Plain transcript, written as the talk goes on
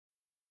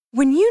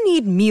When you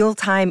need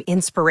mealtime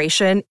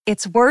inspiration,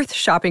 it's worth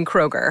shopping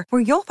Kroger,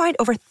 where you'll find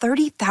over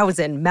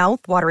 30,000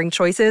 mouth-watering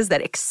choices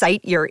that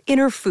excite your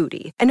inner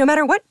foodie. And no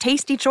matter what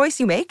tasty choice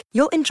you make,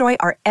 you'll enjoy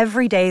our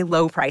everyday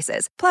low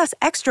prices, plus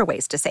extra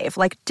ways to save,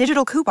 like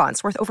digital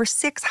coupons worth over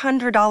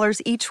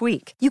 $600 each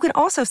week. You can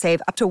also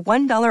save up to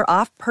 $1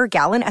 off per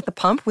gallon at the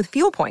pump with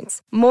fuel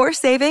points. More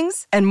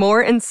savings and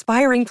more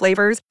inspiring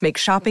flavors make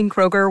shopping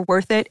Kroger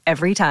worth it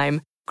every time.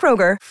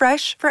 Kroger,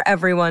 fresh for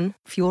everyone.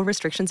 Fuel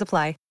restrictions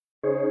apply.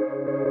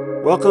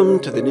 Welcome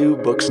to the New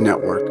Books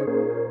Network.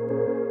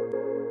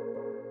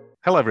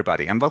 Hello,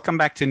 everybody, and welcome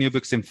back to New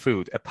Books in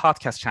Food, a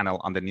podcast channel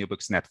on the New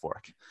Books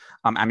Network.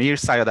 I'm Amir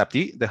Syed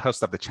Abdi, the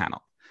host of the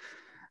channel.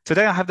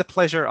 Today, I have the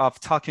pleasure of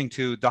talking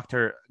to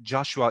Dr.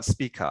 Joshua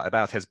Sbicca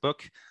about his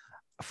book,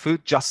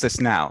 Food Justice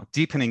Now,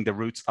 Deepening the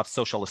Roots of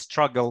Social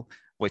Struggle,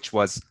 which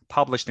was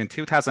published in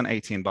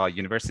 2018 by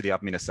University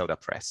of Minnesota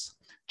Press.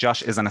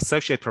 Josh is an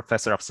associate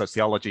professor of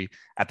sociology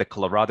at the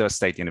Colorado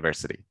State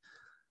University.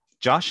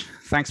 Josh,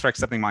 thanks for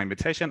accepting my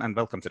invitation and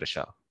welcome to the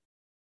show.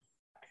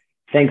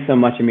 Thanks so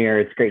much, Amir.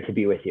 It's great to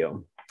be with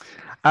you.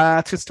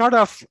 To start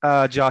off,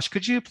 Josh,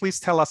 could you please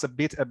tell us a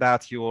bit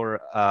about your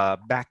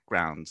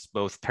background,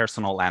 both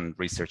personal and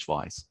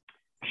research-wise?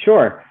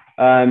 Sure.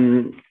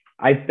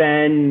 I've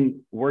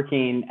been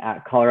working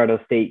at Colorado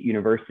State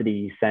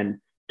University since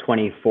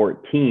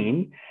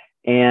 2014,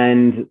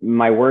 and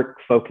my work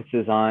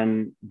focuses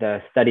on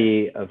the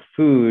study of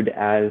food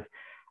as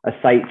a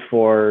site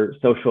for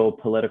social,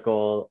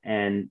 political,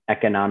 and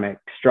economic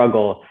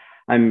struggle.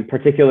 I'm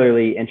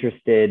particularly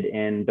interested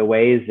in the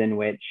ways in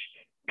which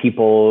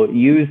people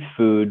use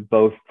food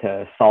both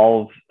to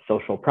solve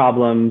social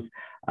problems,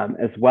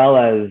 as well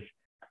as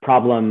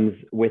problems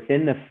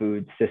within the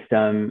food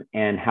system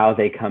and how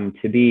they come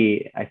to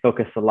be. I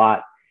focus a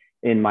lot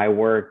in my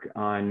work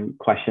on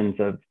questions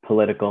of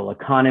political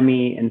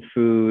economy and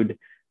food,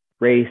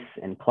 race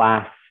and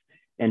class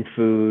and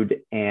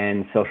food,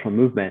 and social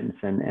movements,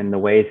 and the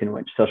ways in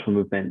which social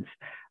movements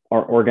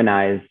are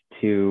organized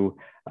to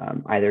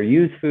either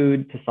use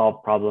food to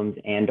solve problems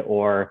and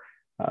or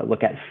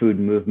look at food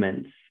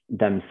movements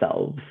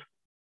themselves.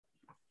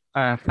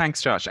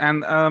 Thanks, Josh.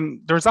 And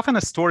there's often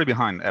a story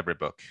behind every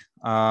book.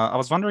 I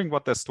was wondering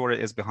what the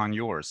story is behind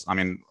yours. I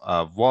mean,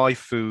 why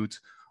food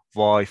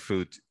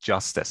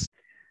justice?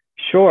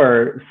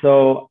 Sure.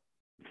 So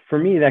for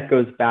me, that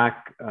goes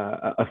back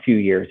a few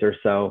years or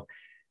so.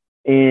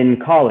 In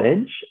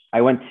college,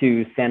 I went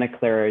to Santa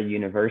Clara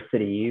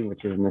University,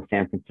 which is in the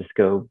San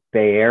Francisco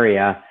Bay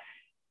Area.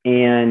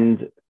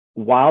 And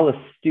while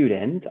a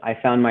student, I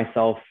found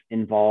myself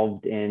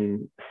involved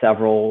in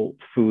several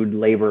food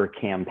labor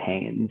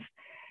campaigns.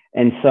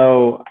 And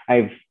so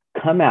I've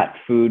come at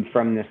food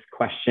from this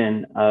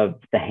question of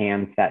the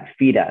hands that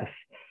feed us.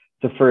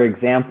 So for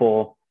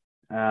example,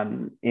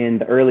 in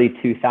the early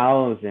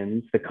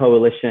 2000s, the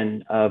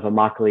coalition of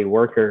Immokalee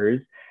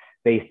workers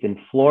based in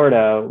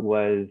Florida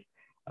was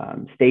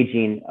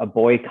staging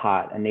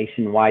a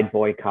nationwide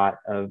boycott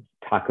of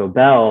Taco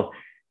Bell.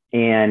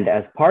 And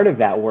as part of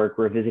that work,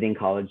 we're visiting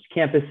college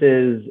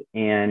campuses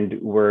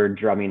and we're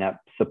drumming up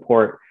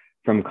support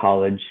from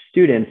college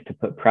students to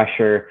put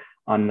pressure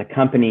on the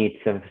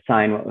company to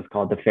sign what was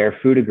called the Fair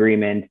Food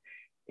Agreement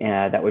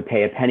that would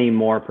pay a penny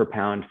more per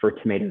pound for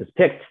tomatoes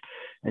picked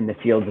in the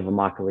fields of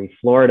Immokalee,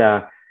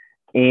 Florida.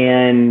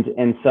 And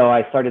so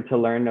I started to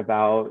learn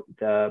about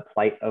the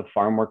plight of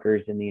farm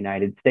workers in the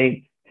United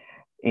States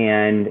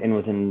and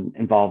was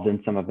involved in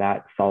some of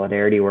that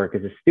solidarity work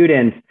as a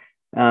student.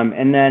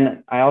 And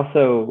then I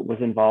also was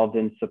involved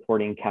in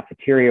supporting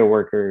cafeteria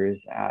workers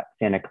at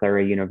Santa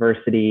Clara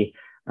University.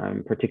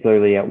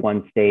 Particularly at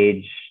one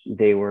stage,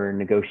 they were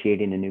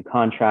negotiating a new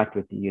contract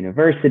with the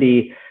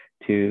university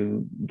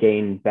to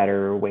gain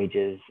better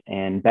wages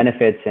and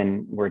benefits,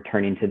 and were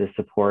turning to the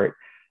support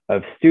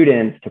of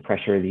students to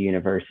pressure the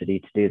university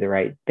to do the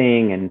right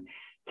thing and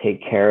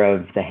take care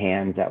of the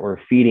hands that were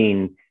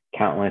feeding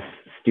countless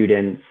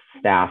students,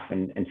 staff,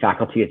 and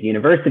faculty at the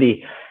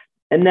university.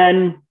 And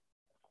then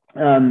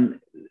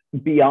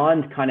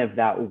beyond kind of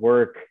that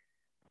work,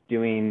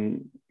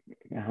 doing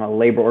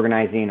labor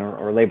organizing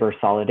or labor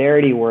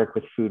solidarity work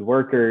with food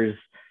workers,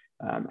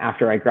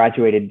 after I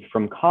graduated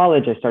from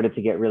college, I started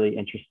to get really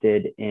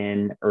interested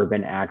in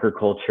urban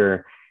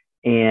agriculture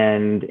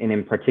and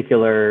in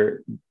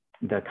particular,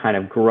 the kind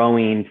of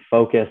growing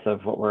focus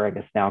of what we're, I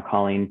guess, now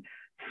calling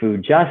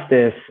food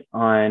justice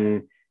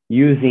on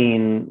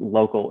using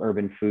local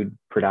urban food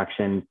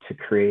production to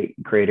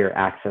create greater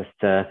access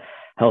to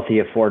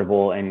healthy,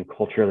 affordable, and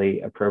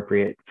culturally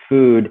appropriate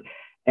food.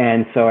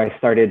 And so I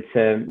started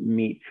to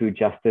meet food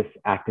justice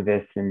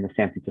activists in the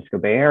San Francisco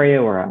Bay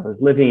Area where I was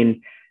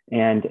living,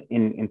 and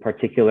in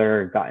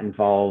particular got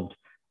involved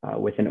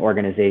with an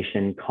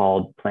organization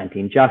called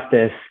Planting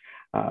Justice,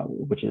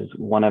 which is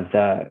one of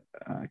the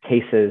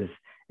cases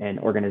and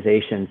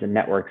organizations and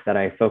networks that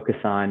I focus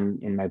on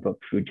in my book,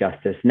 Food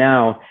Justice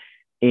Now,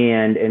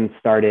 and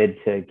started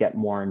to get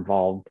more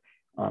involved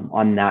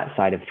on that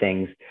side of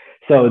things.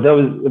 So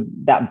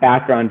that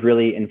background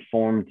really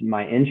informed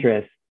my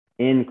interest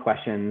in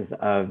questions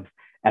of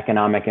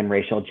economic and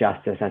racial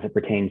justice as it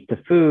pertains to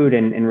food,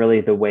 and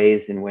really the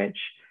ways in which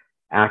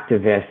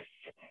activists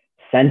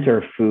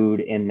center food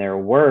in their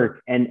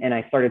work. And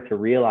I started to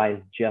realize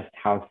just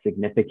how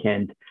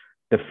significant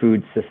the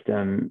food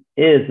system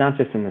is, not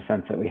just in the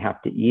sense that we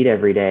have to eat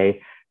every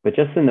day, but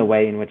just in the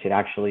way in which it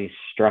actually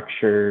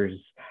structures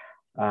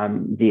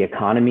the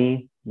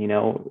economy. You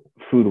know,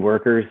 food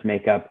workers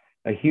make up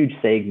a huge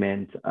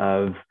segment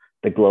of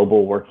the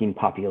global working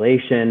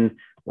population,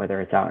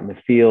 whether it's out in the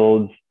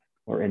fields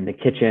or in the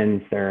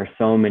kitchens. There are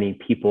so many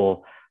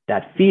people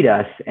that feed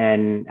us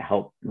and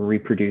help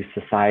reproduce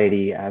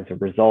society as a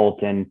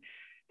result. And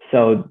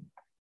so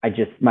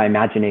my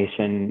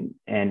imagination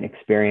and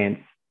experience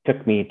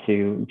took me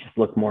to just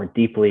look more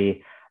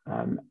deeply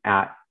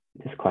at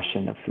this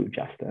question of food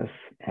justice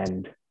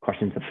and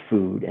questions of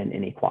food and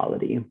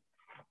inequality.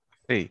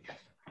 Hey,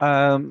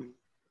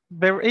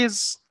 there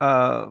is,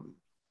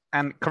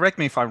 and correct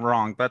me if I'm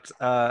wrong, but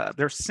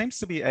there seems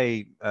to be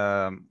a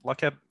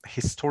like a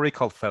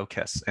historical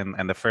focus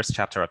in the first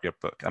chapter of your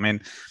book. I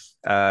mean,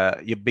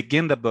 you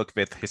begin the book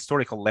with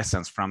historical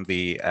lessons from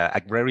the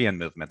agrarian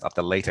movement of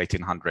the late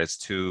 1800s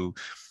to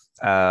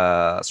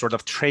sort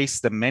of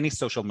trace the many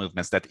social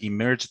movements that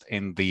emerged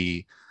in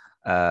the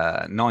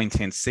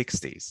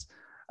 1960s.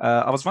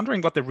 I was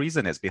wondering what the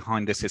reason is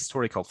behind this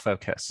historical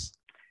focus.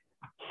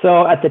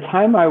 So at the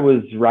time I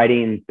was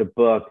writing the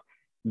book,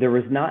 there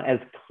was not as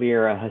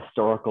clear a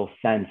historical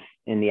sense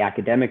in the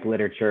academic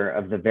literature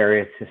of the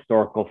various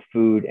historical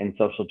food and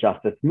social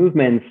justice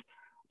movements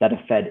that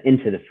have fed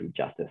into the food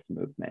justice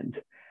movement.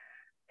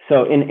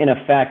 So in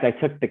effect, I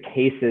took the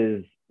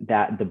cases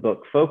that the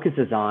book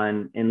focuses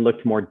on and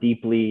looked more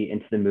deeply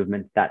into the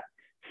movements that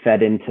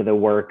fed into the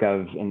work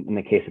of, in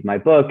the case of my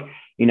book,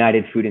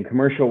 United Food and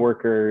Commercial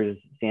Workers,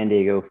 San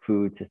Diego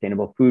Food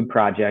Sustainable Food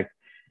Project,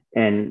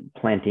 and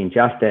Planting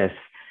Justice.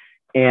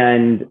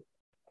 And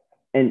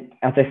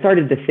as I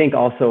started to think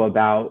also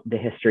about the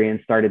history and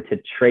started to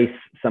trace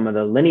some of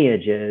the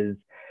lineages,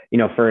 you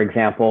know, for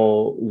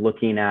example,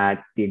 looking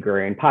at the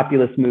agrarian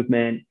populist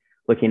movement,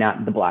 looking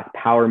at the Black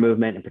Power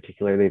movement, and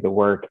particularly the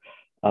work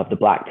of the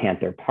Black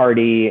Panther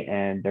Party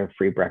and their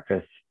free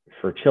breakfast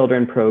for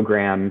children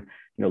program,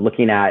 you know,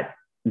 looking at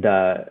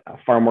the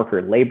farm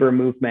worker labor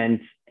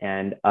movement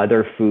and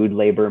other food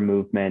labor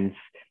movements,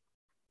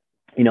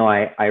 you know,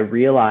 I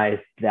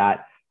realized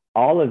that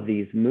all of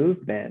these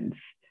movements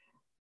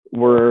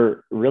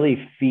were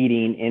really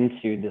feeding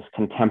into this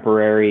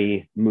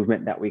contemporary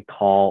movement that we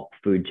call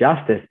food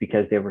justice,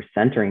 because they were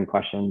centering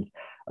questions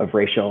of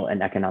racial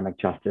and economic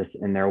justice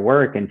in their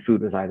work, and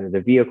food was either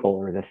the vehicle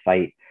or the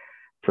site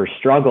for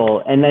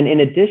struggle. And then in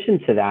addition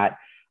to that,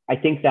 I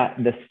think that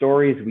the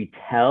stories we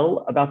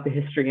tell about the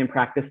history and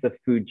practice of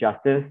food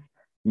justice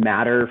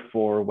matter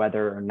for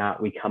whether or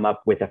not we come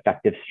up with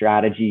effective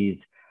strategies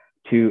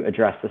to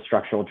address the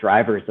structural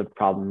drivers of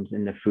problems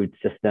in the food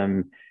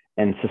system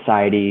and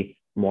society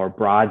more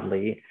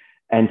broadly.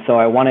 And so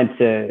I wanted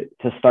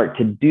to start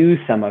to do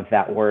some of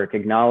that work,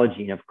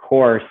 acknowledging, of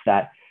course,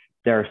 that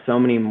there are so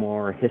many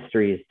more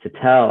histories to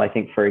tell. I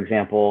think, for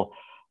example,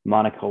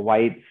 Monica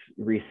White's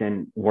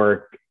recent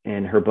work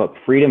in her book,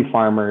 Freedom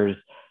Farmers,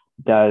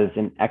 does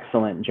an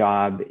excellent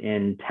job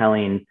in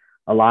telling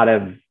a lot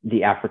of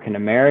the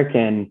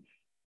African-American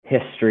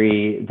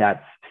history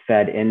that's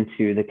fed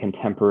into the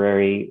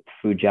contemporary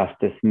food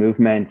justice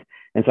movement.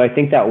 And so I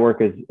think that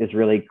work is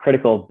really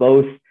critical,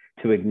 both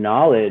to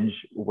acknowledge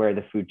where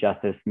the food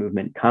justice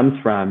movement comes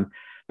from,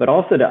 but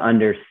also to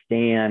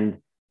understand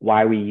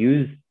why we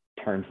use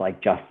terms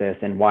like justice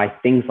and why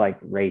things like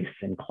race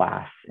and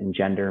class and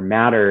gender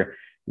matter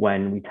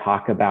when we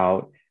talk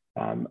about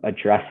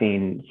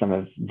addressing some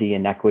of the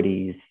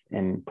inequities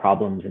and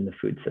problems in the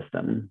food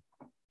system.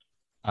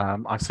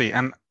 I see.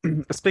 And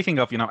speaking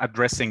of,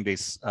 addressing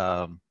these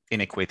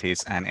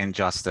inequities and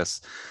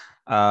injustice,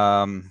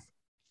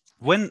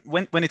 when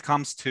it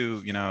comes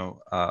to,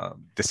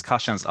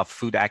 discussions of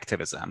food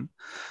activism,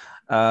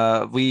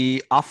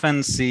 we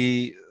often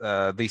see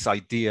this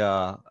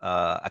idea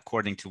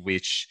according to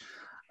which,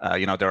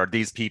 there are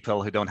these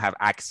people who don't have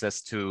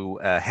access to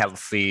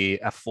healthy,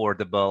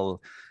 affordable,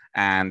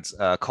 and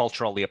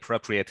culturally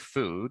appropriate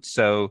food.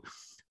 So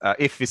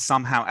if we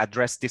somehow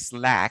address this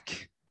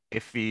lack,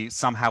 if we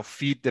somehow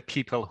feed the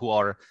people who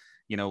are,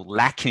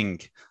 lacking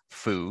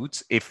food,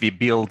 if we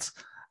build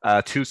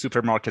 2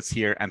 supermarkets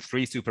here and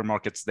 3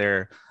 supermarkets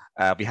there,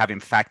 we have in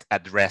fact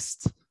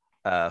addressed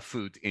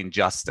food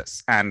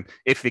injustice. And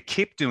if we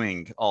keep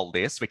doing all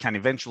this, we can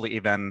eventually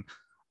even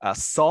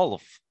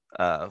solve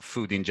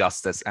food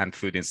injustice and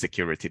food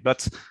insecurity.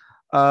 But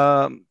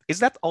is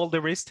that all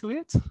there is to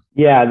it?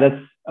 Yeah,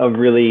 that's a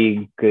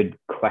really good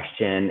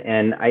question.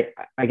 And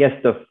I guess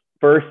the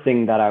first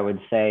thing that I would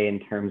say in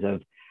terms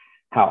of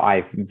how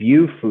I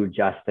view food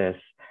justice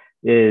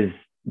is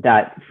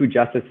that food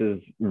justice is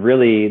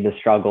really the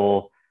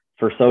struggle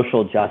for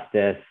social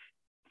justice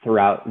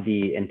throughout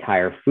the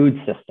entire food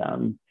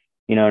system.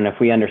 And if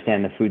we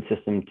understand the food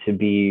system to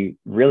be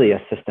really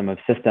a system of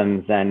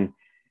systems, then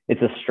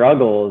it's a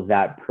struggle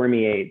that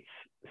permeates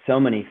so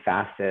many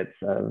facets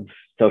of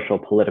social,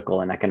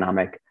 political, and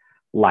economic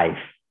life.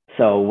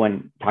 So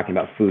when talking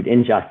about food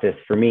injustice,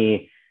 for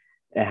me,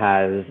 it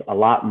has a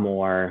lot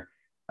more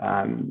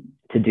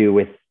to do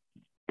with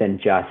than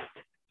just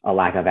a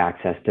lack of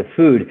access to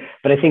food.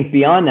 But I think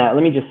beyond that,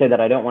 let me just say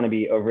that I don't want to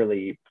be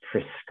overly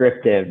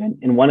prescriptive.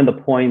 And one of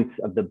the points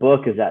of the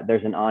book is that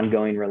there's an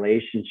ongoing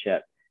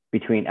relationship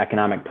between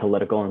economic,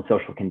 political, and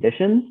social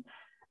conditions,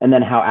 and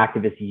then how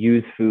activists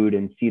use food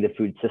and see the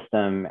food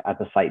system as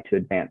a site to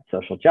advance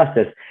social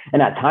justice.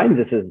 And at times,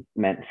 this has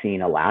meant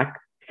seeing a lack,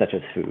 such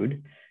as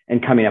food,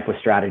 and coming up with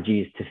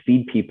strategies to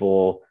feed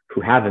people who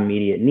have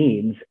immediate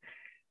needs.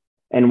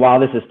 And while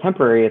this is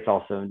temporary, it's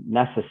also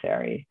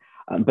necessary.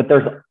 But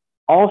there's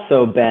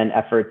also been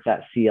efforts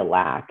that see a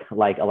lack,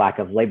 like a lack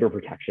of labor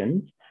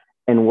protections,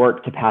 and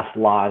work to pass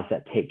laws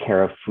that take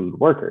care of food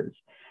workers.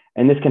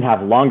 And this can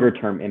have longer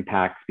term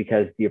impacts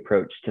because the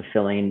approach to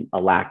filling a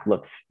lack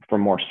looks for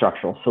more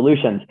structural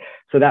solutions.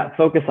 So that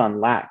focus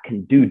on lack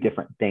can do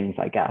different things,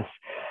 I guess.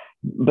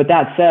 But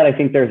that said, I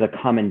think there's a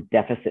common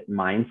deficit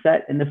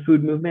mindset in the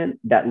food movement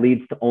that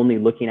leads to only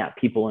looking at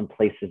people and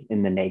places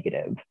in the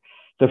negative.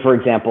 So for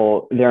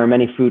example, there are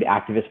many food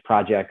activist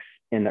projects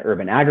in the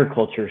urban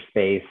agriculture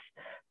space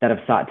that have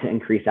sought to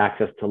increase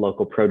access to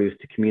local produce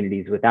to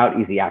communities without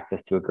easy access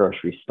to a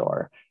grocery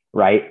store,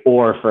 right?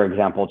 Or for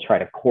example, try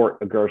to court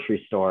a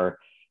grocery store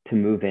to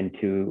move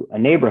into a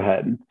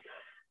neighborhood.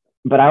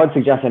 But I would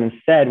suggest that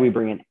instead we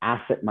bring an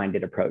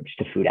asset-minded approach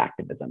to food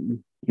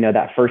activism,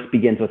 that first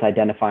begins with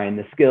identifying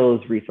the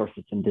skills,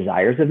 resources, and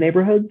desires of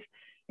neighborhoods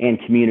and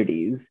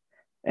communities.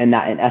 And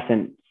that in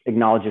essence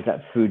acknowledges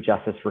that food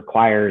justice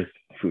requires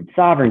food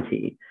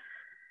sovereignty.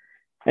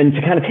 And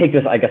to kind of take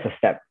this, I guess, a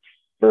step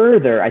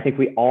further, I think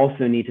we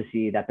also need to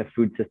see that the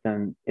food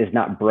system is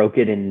not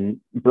broken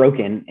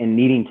and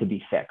needing to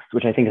be fixed,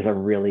 which I think is a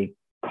really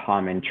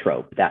common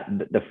trope, that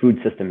the food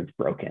system is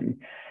broken.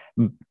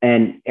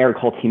 And Eric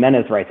Holt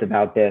Jimenez writes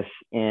about this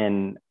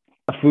in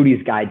A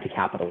Foodie's Guide to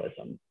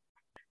Capitalism,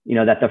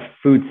 that the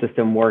food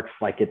system works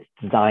like it's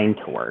designed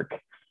to work,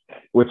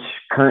 which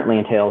currently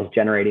entails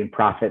generating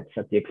profits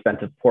at the expense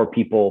of poor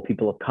people,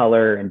 people of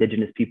color,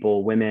 indigenous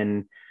people,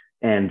 women,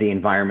 and the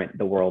environment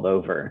the world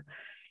over.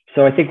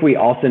 So I think we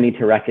also need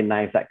to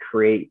recognize that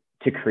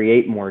to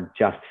create more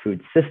just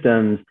food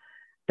systems,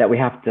 that we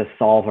have to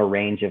solve a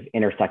range of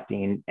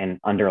intersecting and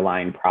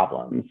underlying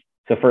problems.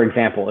 So for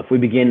example, if we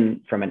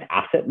begin from an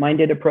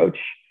asset-minded approach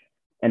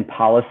and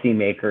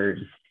policymakers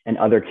and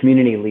other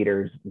community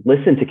leaders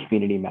listen to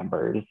community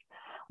members,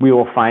 we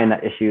will find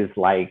that issues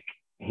like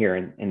here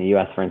in the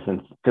US, for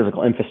instance,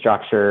 physical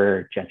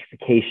infrastructure,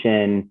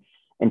 gentrification,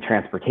 and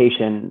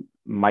transportation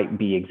might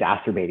be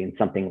exacerbating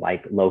something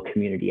like low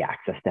community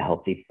access to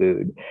healthy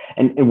food.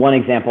 And one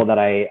example that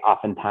I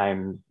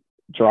oftentimes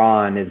draw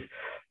on is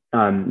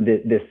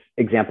this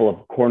example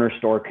of corner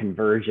store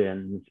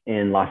conversions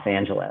in Los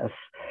Angeles.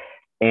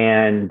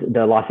 And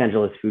the Los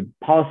Angeles Food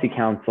Policy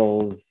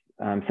Councils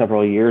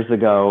several years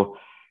ago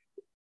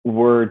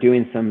were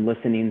doing some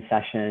listening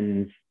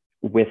sessions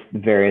with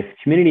various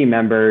community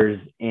members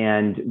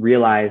and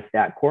realized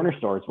that corner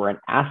stores were an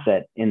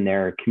asset in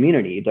their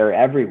community. They're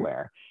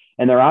everywhere.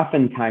 And they're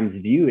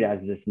oftentimes viewed as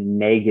this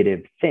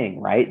negative thing,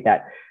 right?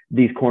 That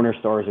these corner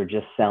stores are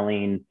just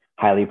selling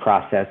highly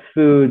processed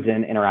foods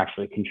and are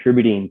actually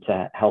contributing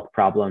to health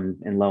problems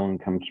in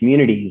low-income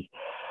communities.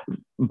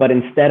 But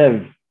instead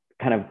of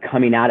kind of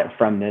coming at it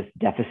from this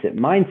deficit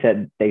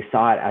mindset, they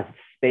saw it as a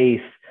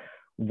space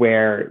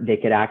where they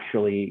could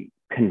actually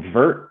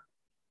convert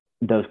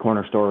those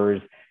corner stores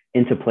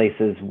into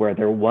places where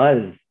there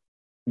was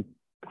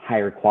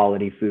higher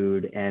quality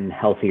food and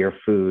healthier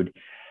food.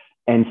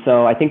 And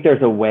so I think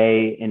there's a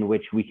way in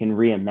which we can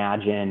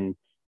reimagine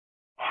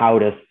how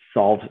to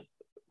solve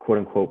quote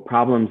unquote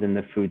problems in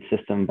the food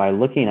system by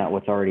looking at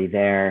what's already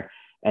there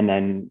and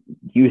then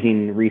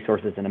using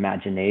resources and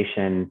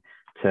imagination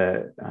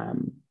to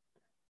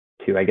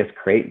I guess,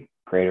 create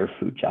greater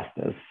food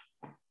justice.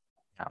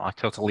 I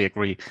totally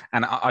agree.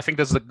 And I think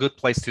this is a good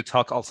place to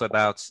talk also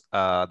about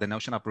the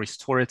notion of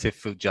restorative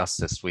food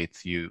justice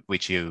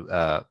which you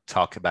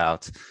talk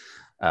about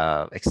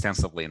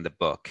extensively in the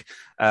book.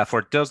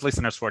 For those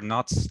listeners who are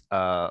not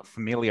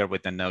familiar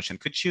with the notion,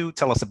 could you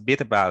tell us a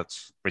bit about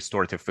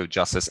restorative food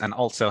justice and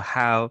also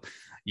how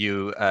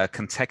you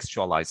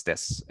contextualize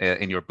this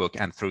in your book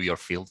and through your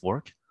field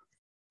work?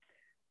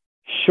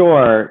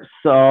 Sure.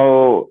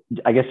 So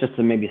I guess just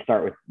to maybe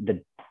start with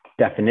the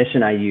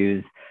definition I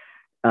use.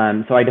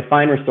 So I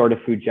define restorative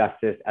food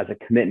justice as a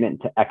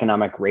commitment to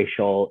economic,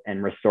 racial,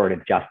 and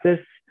restorative justice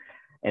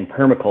and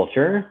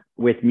permaculture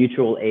with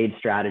mutual aid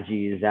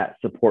strategies that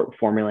support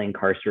formerly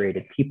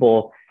incarcerated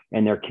people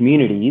and their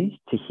communities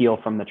to heal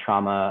from the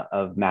trauma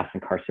of mass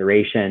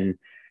incarceration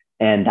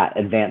and that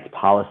advance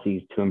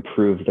policies to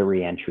improve the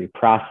reentry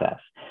process.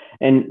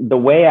 And the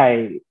way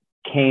I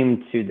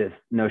came to this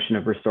notion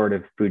of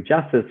restorative food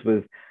justice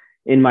was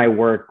in my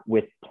work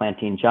with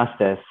Planting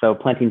Justice. So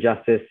Planting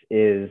Justice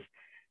is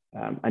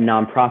a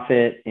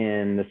nonprofit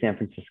in the San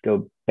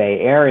Francisco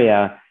Bay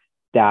Area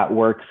that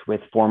works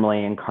with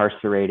formerly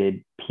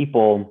incarcerated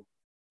people.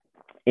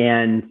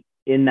 And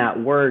in that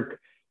work,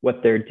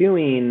 what they're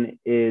doing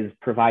is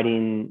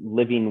providing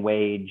living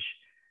wage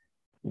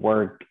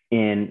work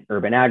in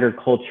urban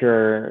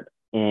agriculture,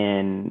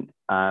 in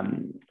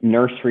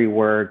nursery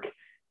work,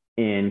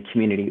 in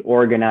community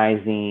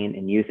organizing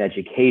and youth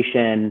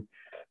education,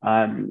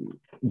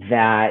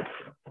 that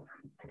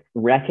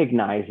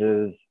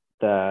recognizes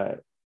the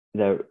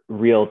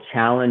real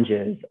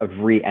challenges of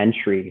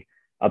re-entry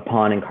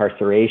upon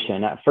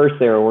incarceration. At first,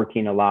 they were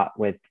working a lot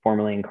with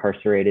formerly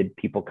incarcerated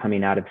people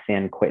coming out of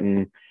San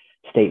Quentin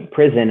State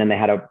Prison, and they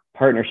had a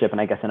partnership,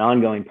 and I guess an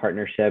ongoing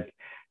partnership,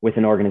 with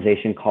an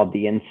organization called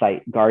the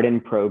Insight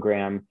Garden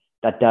Program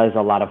that does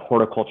a lot of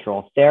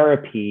horticultural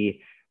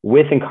therapy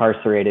with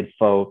incarcerated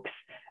folks,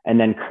 and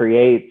then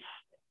creates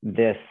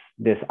this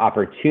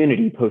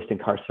opportunity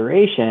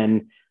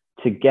post-incarceration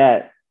to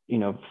get,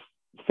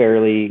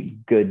 fairly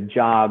good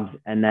jobs.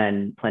 And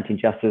then Planting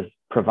Justice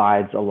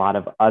provides a lot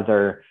of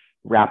other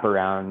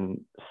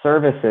wraparound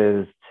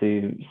services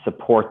to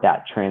support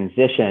that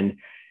transition.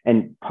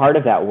 And part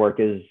of that work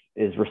is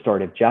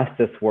restorative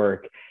justice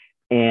work.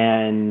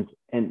 And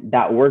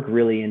that work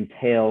really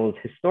entails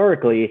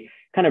historically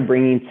kind of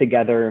bringing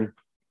together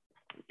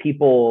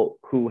people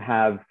who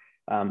have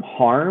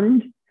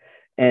harmed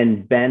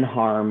and been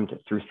harmed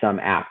through some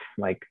act,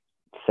 like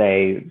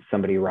say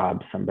somebody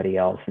robbed somebody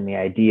else. And the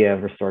idea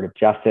of restorative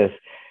justice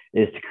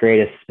is to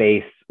create a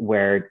space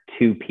where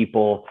two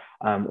people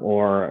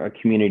or a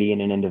community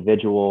and an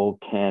individual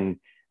can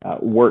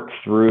work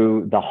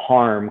through the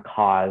harm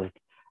caused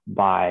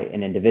by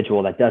an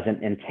individual that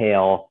doesn't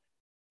entail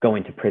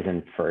going to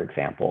prison, for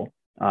example,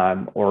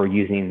 or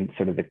using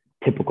sort of the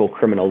typical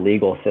criminal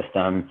legal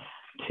system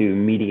to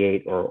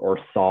mediate or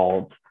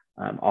solve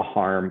a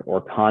harm or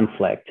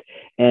conflict.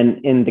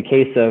 And in the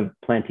case of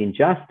Planting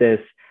Justice,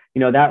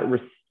 that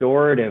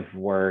restorative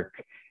work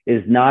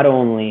is not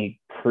only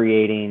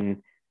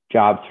creating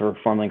jobs for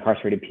formerly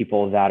incarcerated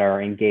people that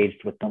are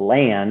engaged with the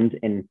land,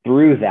 and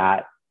through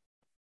that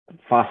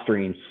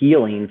fostering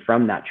healing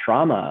from that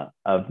trauma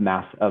of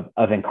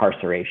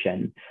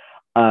incarceration,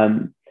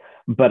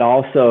 but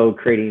also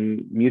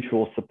creating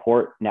mutual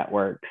support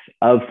networks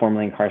of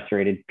formerly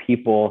incarcerated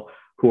people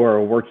who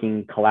are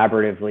working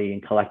collaboratively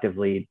and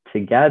collectively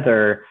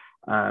together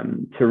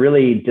to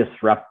really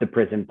disrupt the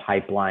prison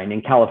pipeline.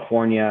 In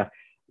California,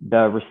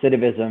 the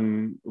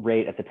recidivism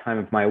rate at the time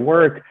of my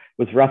work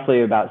was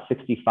roughly about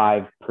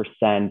 65%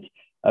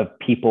 of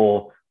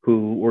people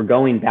who were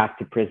going back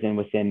to prison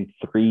within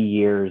 3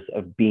 years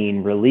of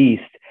being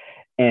released.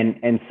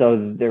 And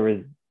so there was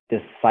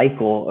this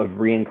cycle of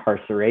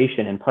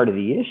reincarceration. And part of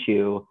the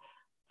issue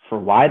for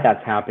why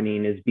that's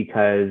happening is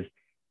because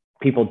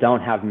people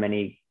don't have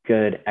many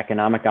good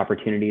economic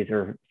opportunities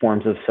or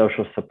forms of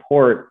social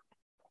support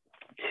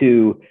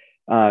to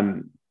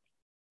kind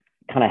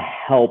of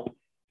help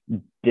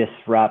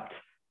disrupt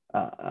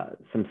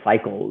some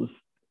cycles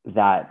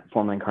that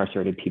formerly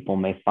incarcerated people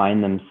may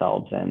find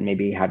themselves in,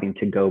 maybe having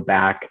to go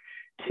back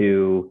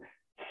to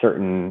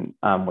certain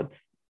what's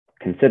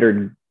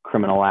considered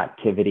criminal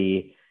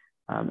activity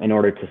in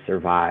order to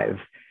survive.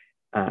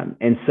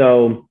 And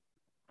so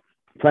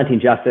Planting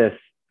Justice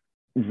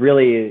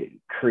really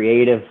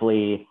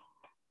creatively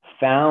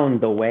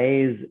found the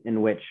ways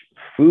in which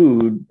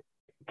food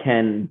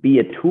can be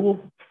a tool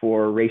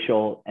for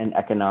racial and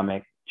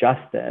economic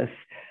justice.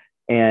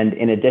 And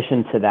in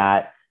addition to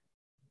that,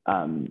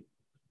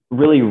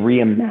 really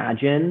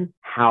reimagine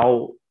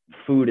how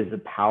food is a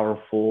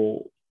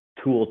powerful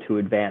tool to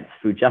advance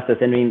food justice.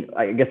 I mean,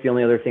 I guess the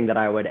only other thing that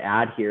I would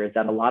add here is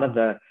that a lot of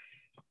the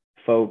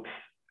folks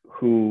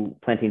who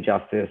Planting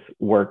Justice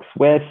works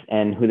with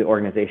and who the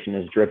organization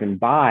is driven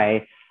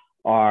by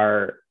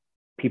are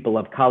people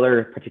of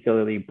color,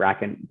 particularly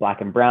Black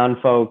and brown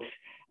folks,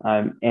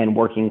 and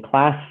working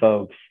class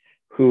folks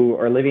who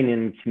are living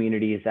in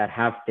communities that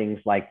have things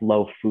like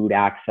low food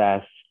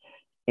access,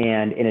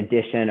 and in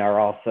addition are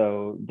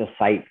also the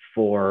site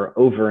for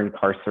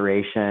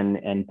over-incarceration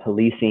and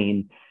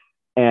policing.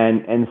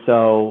 And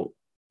so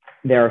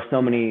there are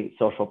so many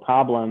social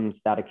problems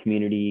that a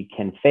community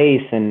can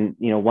face. And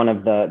one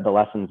of the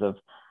lessons of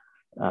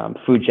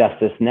food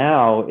justice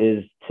now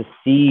is to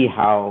see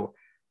how,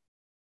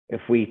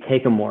 if we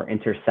take a more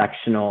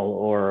intersectional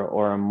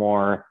or a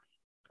more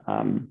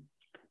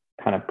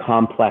kind of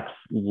complex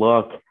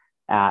look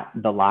at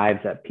the lives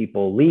that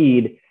people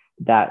lead,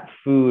 that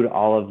food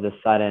all of a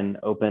sudden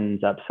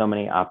opens up so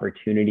many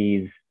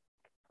opportunities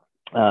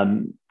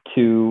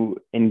to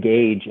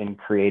engage in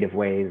creative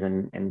ways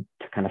and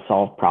to kind of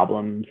solve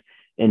problems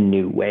in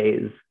new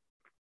ways.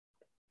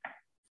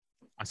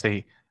 I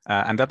see.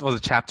 And that was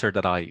a chapter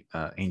that I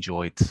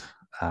enjoyed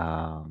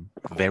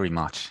very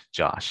much,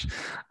 Josh.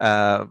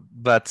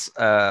 But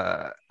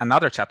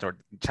another chapter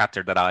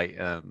that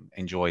I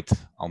enjoyed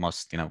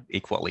almost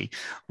equally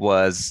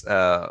was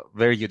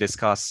where you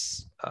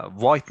discuss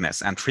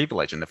whiteness and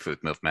privilege in the food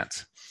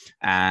movement,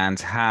 and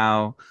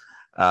how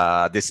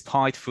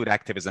despite food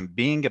activism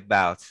being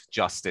about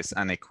justice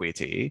and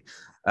equity,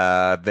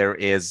 there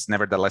is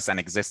nevertheless an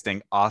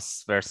existing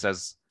us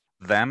versus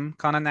them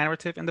kind of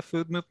narrative in the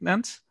food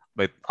movement,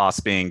 with us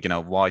being,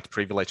 white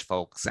privileged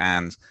folks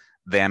and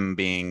them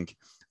being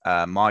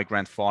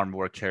migrant farm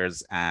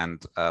workers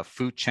and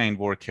food chain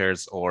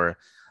workers, or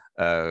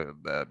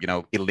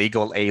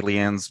illegal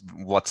aliens,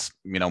 what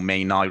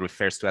May Nai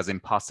refers to as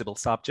impossible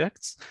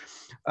subjects.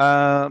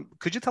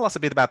 Could you tell us a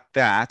bit about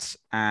that,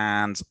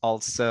 and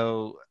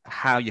also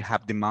how you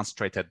have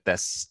demonstrated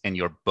this in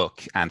your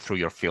book and through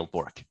your field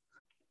work?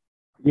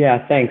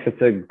 Yeah, thanks.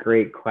 It's a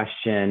great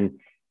question.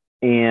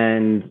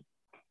 And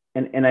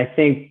I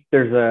think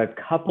there's a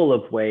couple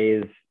of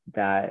ways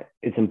that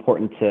it's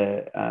important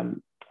to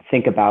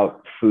think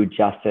about food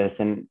justice.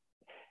 And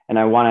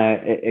I want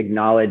to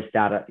acknowledge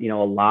that, a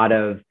lot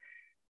of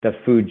the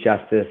food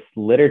justice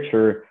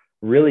literature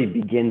really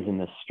begins in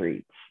the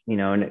streets,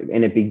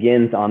 and it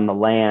begins on the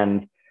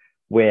land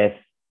with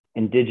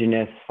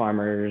indigenous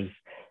farmers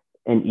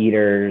and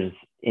eaters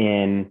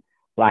in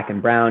Black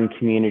and brown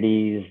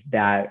communities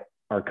that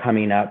are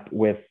coming up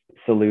with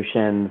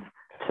solutions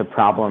to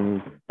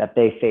problems that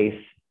they face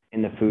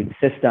in the food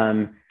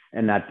system,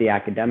 and that the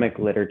academic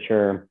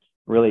literature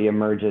really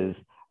emerges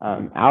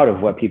out of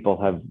what people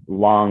have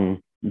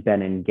long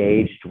been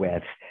engaged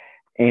with.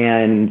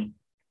 And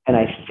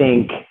I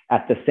think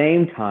at the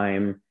same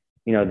time,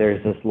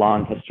 there's this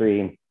long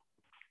history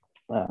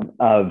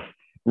of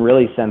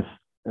really, since,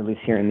 at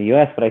least here in the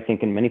US, but I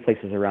think in many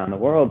places around the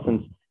world,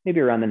 since maybe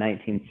around the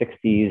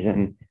 1960s,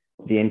 and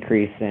the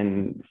increase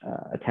in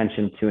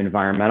attention to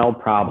environmental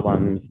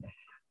problems,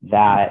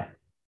 that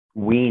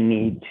we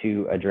need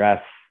to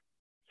address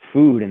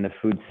food and the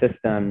food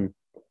system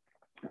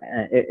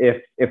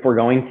if we're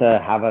going to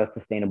have a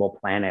sustainable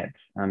planet,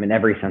 in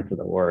every sense of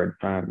the word,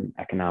 from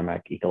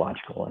economic,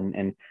 ecological,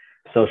 and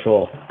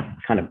social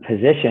kind of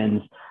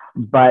positions.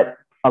 But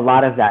a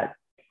lot of that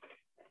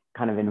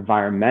kind of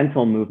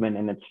environmental movement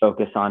and its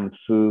focus on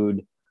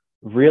food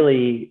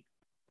really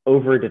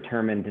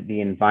overdetermined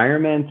the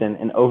environment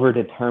and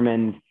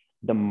overdetermined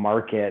the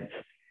market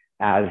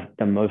as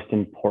the most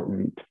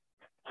important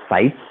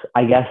sites,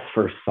 I guess,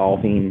 for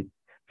solving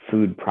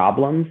food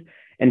problems.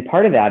 And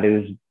part of that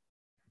is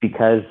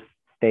because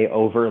they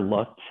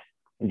overlooked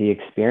the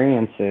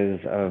experiences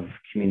of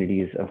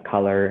communities of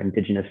color,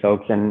 indigenous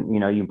folks. And,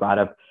 you brought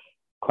up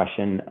the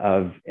question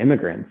of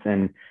immigrants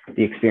and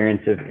the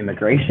experience of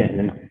immigration.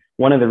 And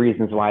one of the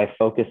reasons why I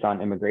focus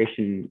on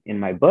immigration in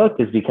my book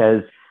is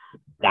because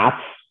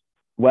that's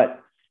what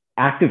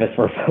activists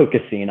were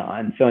focusing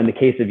on. So in the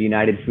case of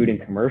United Food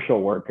and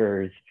Commercial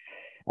Workers,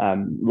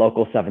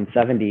 Local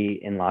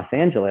 770 in Los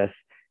Angeles,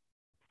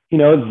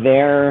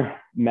 their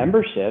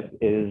membership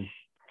is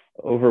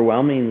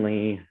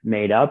overwhelmingly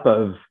made up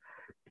of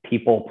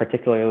people,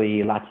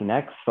 particularly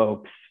Latinx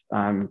folks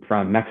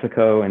from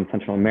Mexico and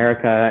Central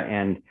America,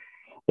 and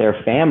their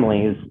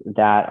families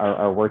that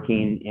are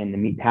working in the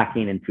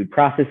meatpacking and food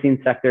processing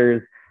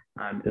sectors,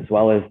 as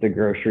well as the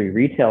grocery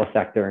retail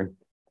sector.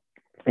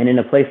 And in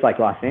a place like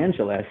Los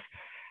Angeles,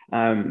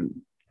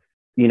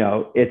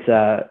 it's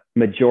a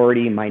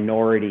majority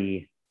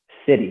minority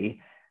city,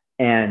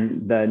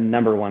 and the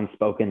number one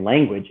spoken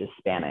language is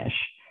Spanish.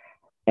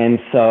 And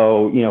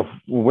so,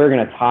 we're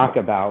going to talk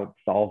about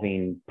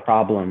solving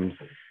problems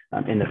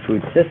in the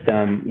food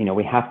system.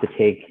 We have to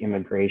take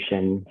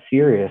immigration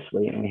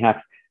seriously, and we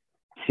have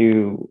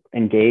to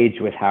engage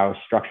with how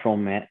structural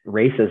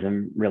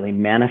racism really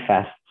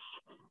manifests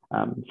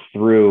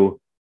through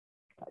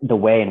the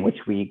way in which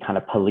we kind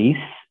of police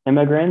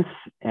immigrants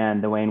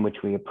and the way in which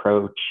we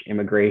approach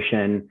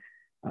immigration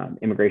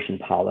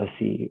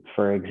policy,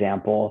 for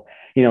example.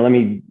 Let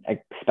me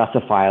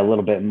specify a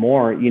little bit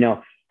more.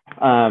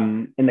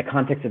 In the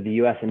context of the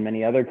US and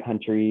many other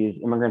countries,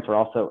 immigrants are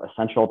also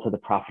essential to the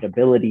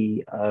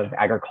profitability of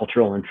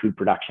agricultural and food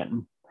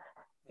production,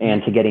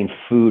 and to getting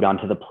food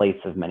onto the plates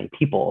of many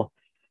people.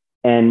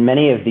 And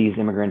many of these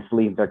immigrants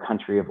leave their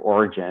country of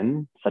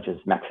origin, such as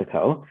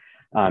Mexico,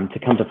 to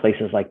come to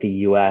places like the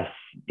US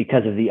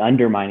because of the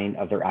undermining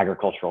of their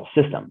agricultural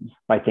systems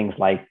by things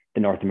like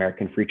the North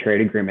American Free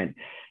Trade Agreement.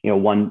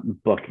 One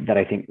book that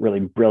I think really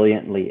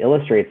brilliantly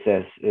illustrates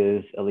this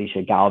is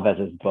Alicia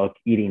Galvez's book,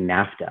 Eating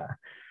NAFTA.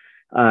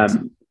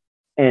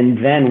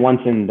 And then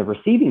once in the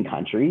receiving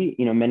country,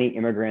 many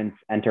immigrants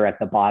enter at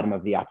the bottom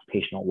of the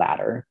occupational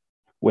ladder,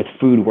 with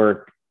food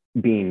work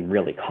being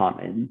really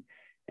common.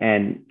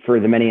 And for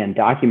the many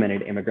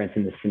undocumented immigrants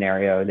in this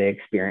scenario, they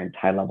experience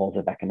high levels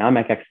of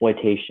economic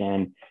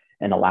exploitation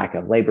and a lack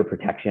of labor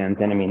protections.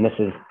 And I mean, this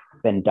has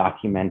been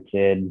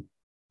documented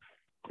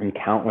in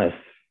countless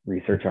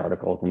research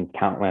articles and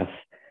countless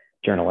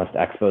journalist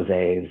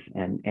exposés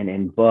and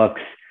in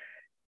books.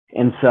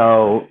 And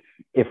so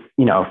if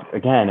we want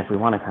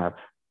to kind of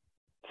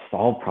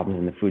solve problems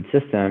in the food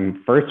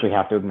system, first we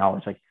have to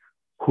acknowledge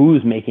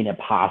who's making it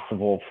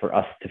possible for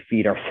us to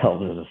feed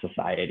ourselves as a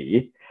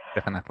society.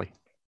 Definitely.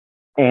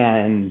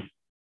 And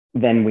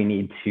then we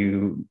need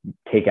to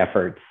take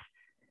efforts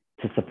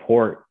to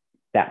support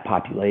that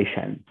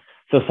population.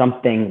 So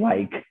something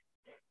like,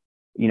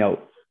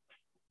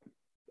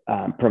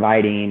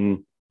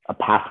 providing a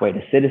pathway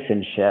to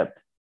citizenship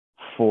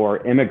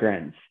for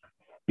immigrants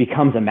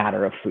becomes a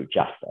matter of food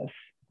justice,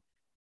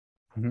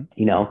 Mm-hmm.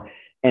 you know,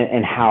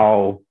 and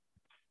how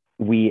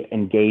we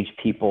engage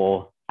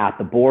people at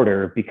the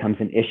border becomes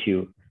an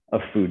issue of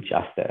food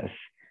justice,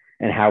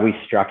 and how we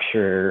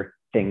structure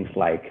things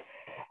like,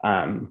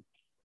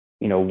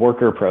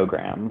 worker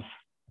programs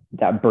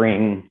that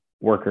bring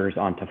workers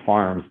onto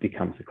farms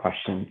becomes a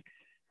question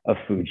of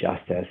food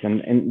justice.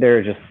 And there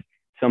are just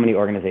so many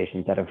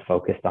organizations that have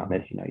focused on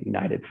this,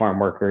 United Farm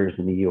Workers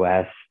in the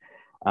US,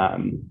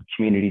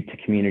 community to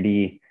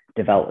community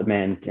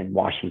development in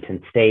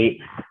Washington State.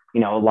 A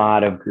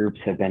lot of groups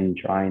have been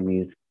drawing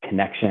these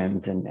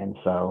connections. And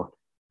so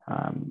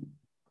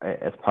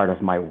as part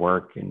of my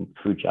work in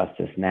food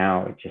justice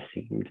now, it just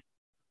seemed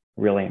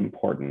really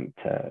important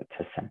to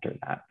center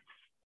that.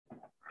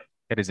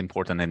 It is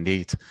important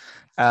indeed.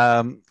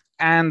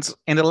 And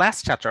in the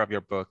last chapter of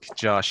your book,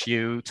 Josh,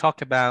 you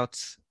talk about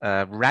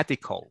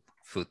radical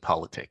food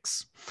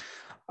politics.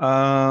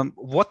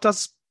 What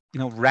does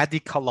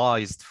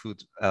radicalized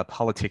food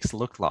politics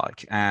look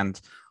like,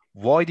 and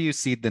why do you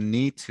see the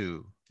need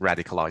to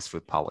radicalize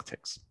food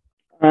politics?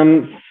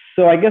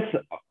 So I guess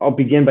I'll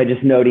begin by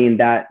just noting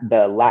that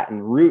the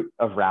Latin root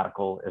of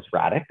radical is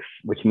radix,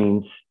 which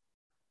means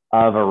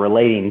of or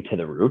relating to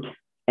the root.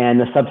 And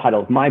the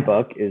subtitle of my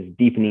book is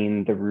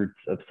Deepening the Roots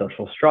of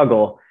Social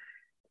Struggle.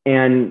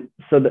 And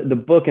so the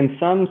book, in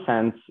some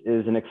sense,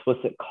 is an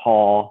explicit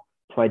call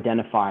to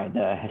identify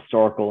the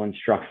historical and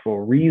structural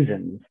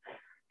reasons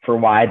for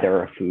why there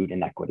are food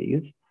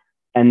inequities,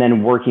 and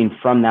then working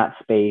from that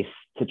space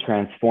to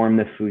transform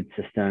the food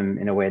system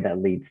in a way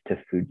that leads to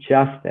food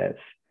justice.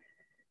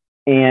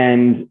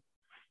 And,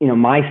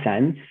 my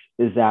sense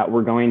is that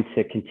we're going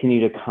to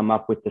continue to come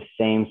up with the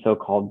same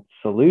so-called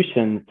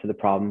solutions to the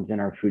problems in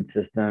our food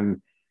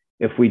system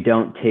if we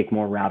don't take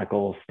more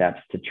radical steps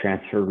to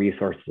transfer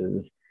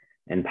resources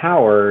and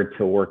power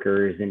to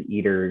workers and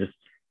eaters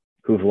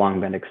who've long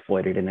been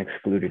exploited and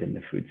excluded in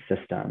the food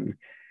system.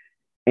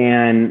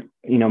 And,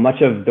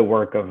 much of the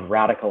work of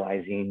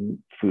radicalizing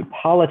food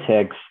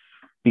politics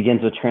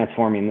begins with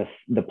transforming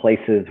the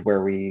places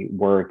where we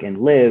work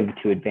and live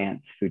to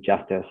advance food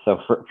justice. So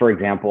for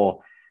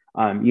example,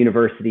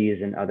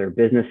 universities and other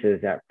businesses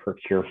that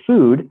procure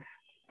food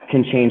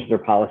can change their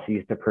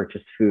policies to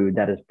purchase food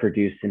that is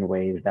produced in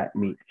ways that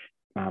meet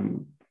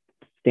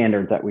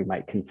standards that we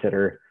might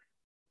consider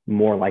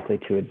more likely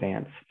to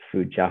advance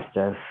food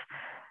justice.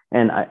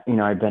 And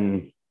I've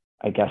been,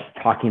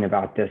 talking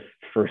about this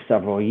for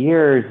several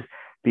years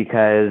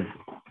because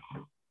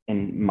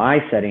in my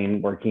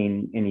setting,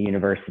 working in a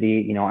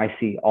university, I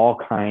see all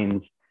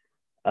kinds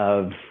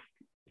of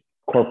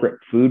corporate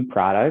food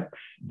products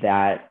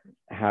that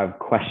have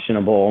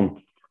questionable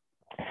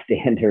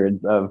standards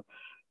of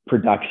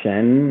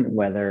production,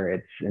 whether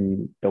it's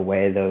in the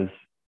way those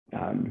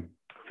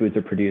foods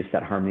are produced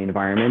that harm the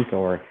environment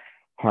or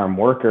harm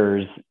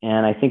workers.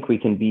 And I think we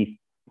can be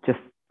just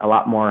a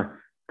lot more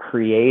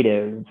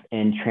creative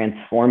in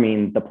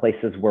transforming the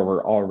places where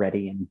we're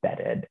already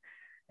embedded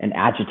and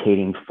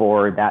agitating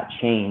for that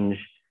change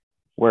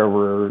where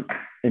we're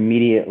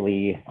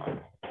immediately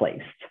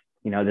placed.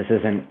 This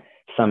isn't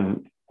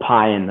some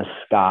pie in the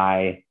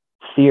sky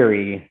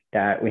theory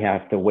that we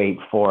have to wait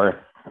for,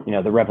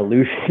 the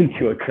revolution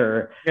to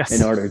occur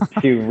in order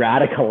to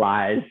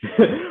radicalize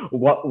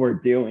what we're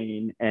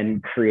doing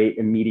and create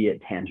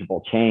immediate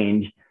tangible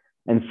change.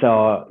 And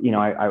so,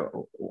 I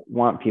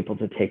want people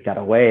to take that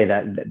away,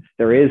 that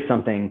there is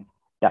something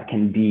that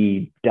can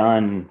be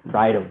done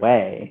right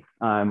away.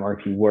 Or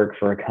if you work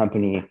for a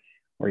company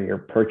where you're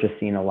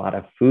purchasing a lot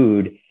of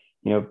food,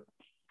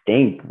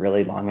 think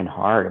really long and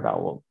hard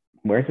about, well,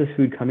 where's this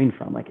food coming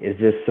from? Like, is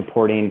this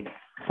supporting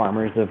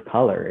farmers of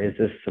color? Is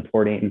this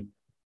supporting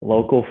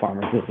local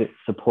farmers? Is it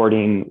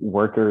supporting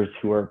workers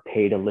who are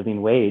paid a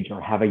living wage or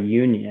have a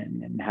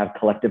union and have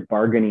collective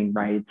bargaining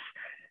rights?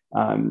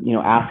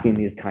 Asking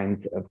these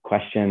kinds of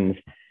questions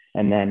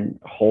and then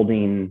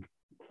holding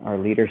our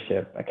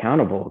leadership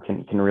accountable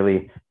can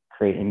really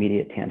create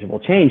immediate tangible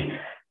change.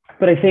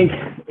 But I think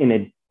in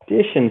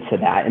addition to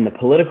that, in the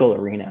political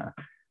arena,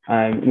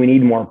 we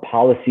need more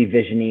policy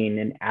visioning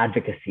and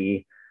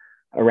advocacy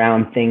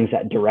around things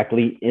that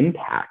directly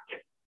impact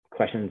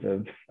questions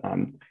of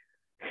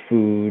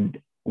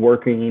food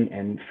working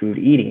and food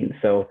eating.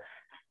 So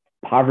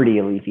poverty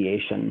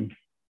alleviation,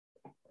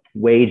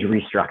 wage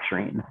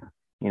restructuring.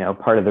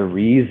 Part of the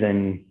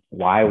reason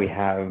why we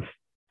have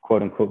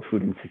quote unquote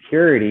food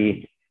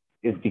insecurity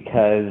is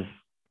because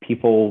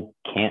people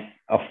can't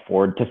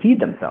afford to feed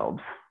themselves.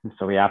 And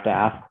so we have to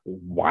ask,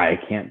 why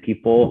can't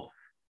people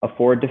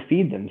afford to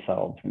feed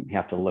themselves? And we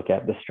have to look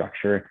at the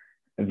structure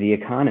of the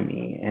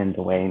economy and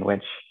the way in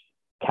which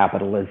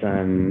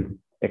capitalism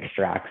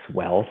extracts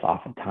wealth,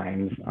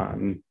 oftentimes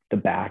on the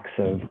backs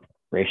of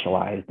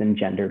racialized and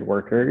gendered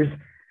workers,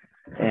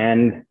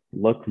 and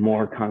look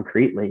more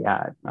concretely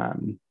at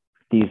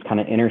these kind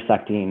of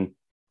intersecting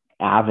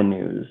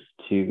avenues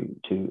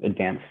to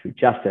advance food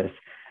justice.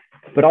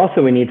 But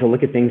also we need to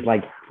look at things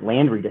like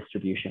land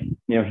redistribution.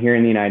 Here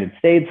in the United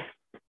States,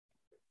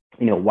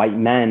 white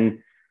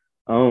men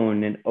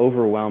own an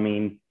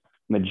overwhelming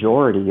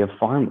majority of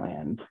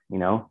farmland,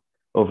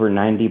 over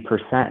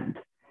 90%.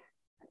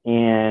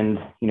 And,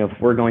 if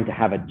we're going to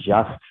have a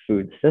just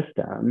food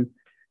system,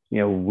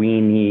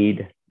 we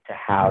need to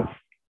have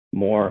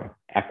more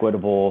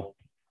equitable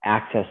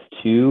access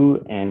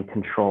to and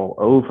control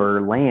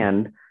over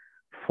land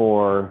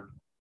for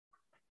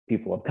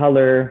people of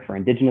color, for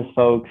indigenous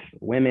folks,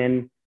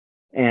 women.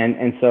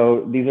 And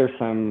so these are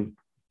some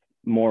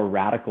more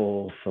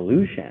radical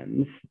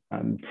solutions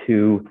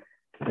to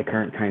the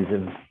current kinds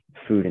of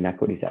food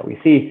inequities that we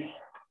see.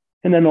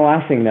 And then the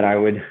last thing that I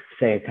would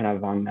say kind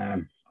of on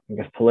the,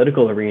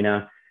 political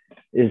arena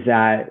is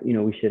that,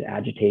 we should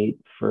agitate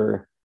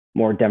for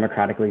more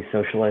democratically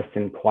socialist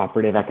and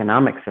cooperative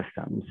economic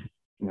systems.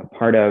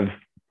 Part of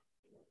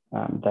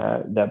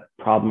the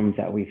problems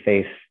that we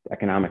face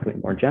economically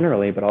more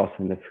generally, but also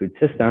in the food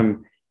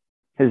system,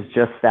 is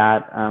just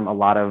that a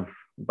lot of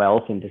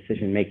wealth and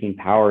decision-making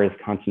power is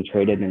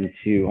concentrated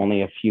into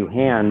only a few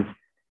hands.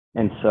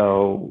 And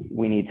so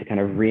we need to kind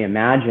of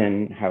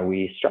reimagine how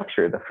we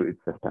structure the food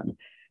system.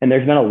 And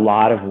there's been a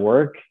lot of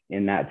work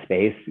in that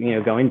space,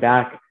 going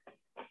back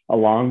a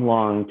long,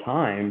 long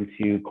time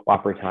to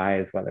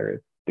cooperatize, whether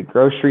it's the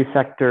grocery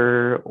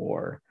sector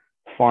or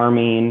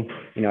farming.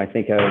 I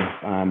think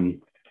of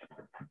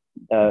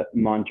the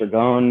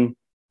Mondragon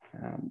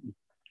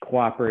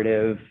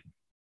cooperative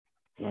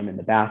in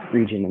the Basque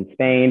region in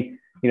Spain.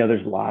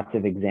 There's lots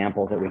of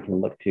examples that we can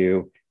look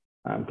to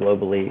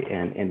globally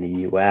and in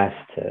the US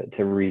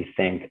to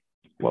rethink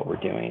what we're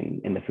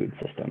doing in the food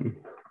system.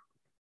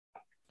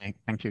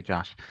 Thank you,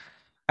 Josh.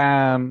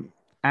 And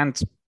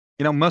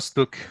most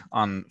book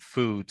on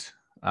food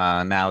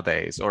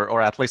nowadays,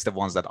 or at least the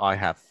ones that I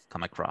have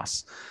come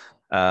across,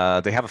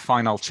 they have a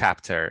final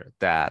chapter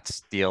that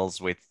deals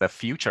with the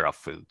future of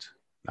food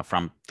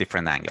from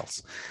different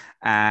angles.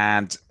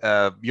 And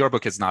your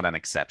book is not an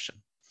exception.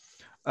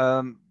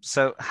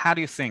 So how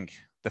do you think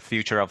the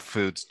future of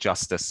food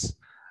justice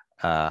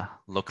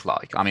look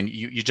like? I mean,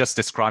 you just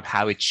described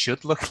how it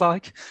should look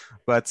like,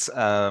 but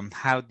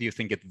how do you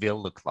think it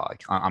will look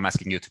like? I'm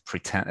asking you to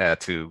pretend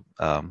to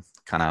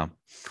kind of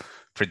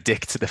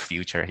predict the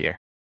future here.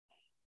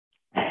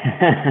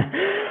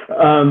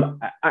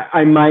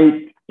 I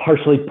might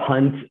partially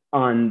punt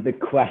on the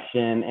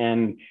question,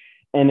 and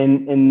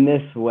in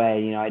this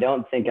way, I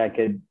don't think I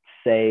could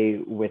say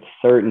with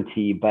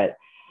certainty, but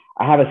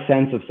I have a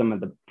sense of some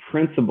of the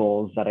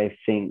principles that I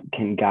think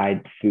can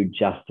guide food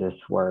justice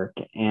work.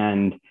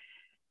 And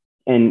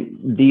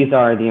these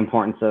are the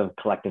importance of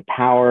collective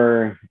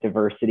power,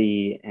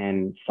 diversity,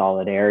 and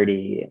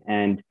solidarity.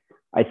 And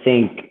I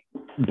think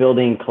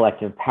building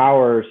collective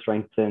power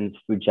strengthens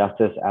food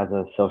justice as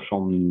a social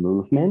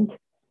movement.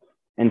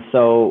 And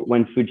so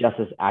when food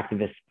justice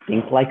activists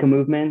think like a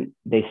movement,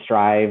 they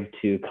strive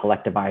to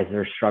collectivize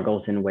their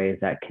struggles in ways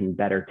that can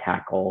better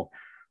tackle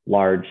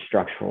large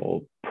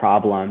structural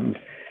problems.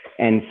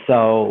 And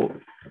so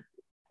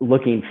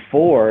looking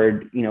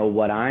forward,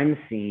 what I'm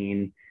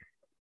seeing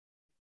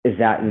is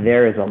that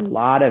there is a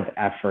lot of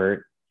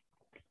effort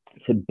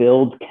to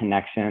build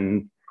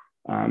connections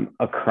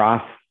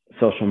across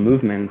social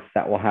movements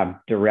that will have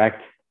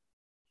direct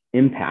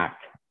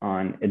impact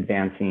on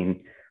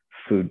advancing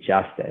food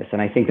justice.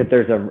 And I think that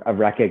there's a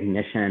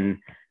recognition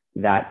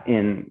that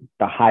in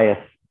the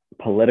highest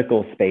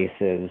political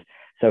spaces,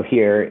 so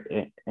here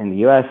in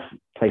the US,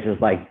 places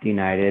like the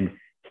United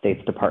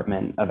States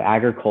Department of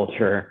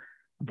Agriculture,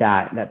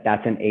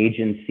 that's an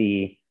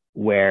agency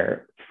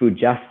where food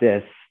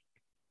justice,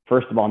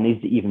 first of all,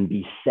 needs to even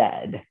be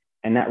said.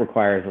 And that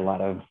requires a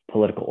lot of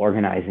political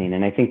organizing.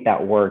 And I think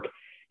that work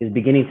is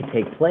beginning to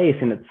take place,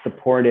 and it's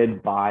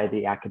supported by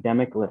the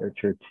academic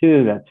literature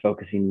too, that's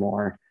focusing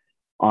more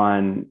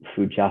on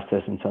food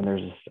justice. And so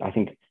there's, I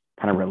think,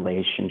 kind of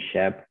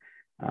relationship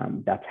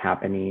that's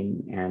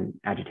happening and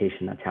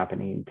agitation that's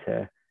happening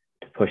to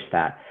push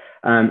that.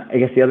 I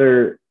guess the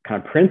other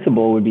kind of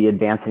principle would be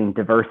advancing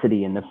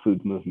diversity in the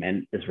food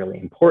movement is really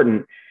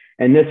important.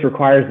 And this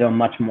requires, though,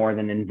 much more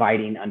than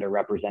inviting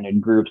underrepresented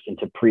groups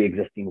into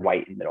pre-existing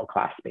white and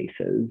middle-class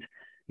spaces.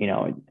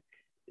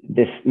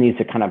 This needs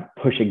to kind of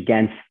push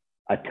against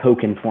a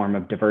token form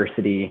of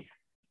diversity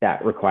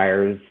that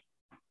requires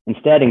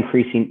instead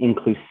increasing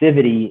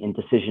inclusivity in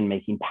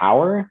decision-making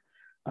power,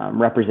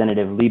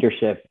 representative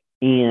leadership,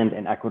 and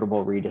an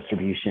equitable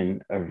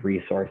redistribution of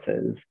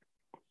resources.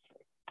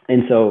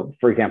 And so,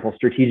 for example,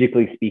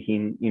 strategically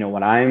speaking,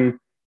 what I'm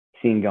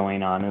seeing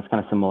going on is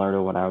kind of similar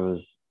to what I was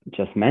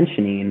just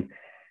mentioning,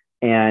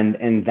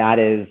 and that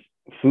is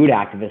food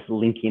activists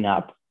linking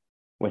up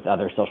with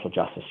other social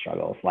justice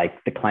struggles, like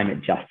the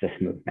climate justice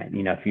movement.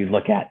 If you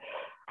look at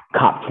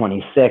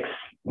COP26,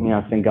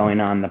 it's been going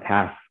on the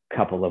past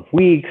couple of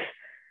weeks.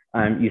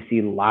 You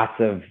see lots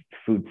of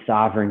food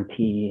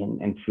sovereignty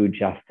and food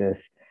justice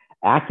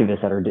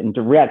activists that are in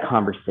direct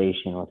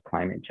conversation with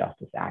climate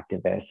justice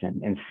activists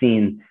and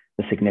seeing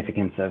the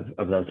significance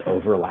of those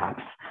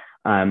overlaps.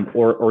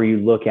 Or you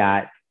look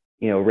at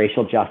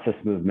racial justice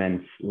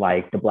movements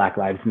like the Black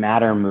Lives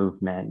Matter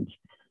movement,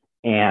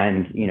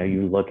 and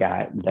you look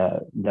at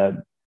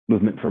the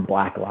Movement for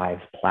Black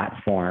Lives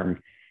platform.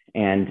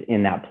 And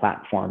in that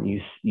platform,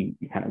 you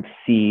kind of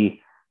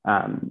see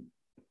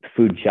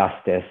food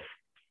justice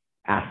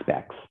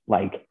aspects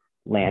like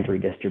land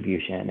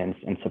redistribution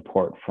and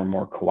support for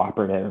more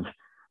cooperative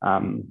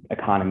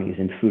economies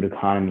and food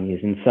economies.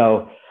 And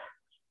so,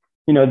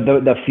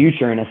 the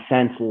future in a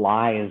sense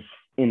lies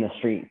in the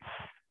streets.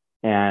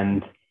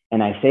 And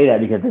I say that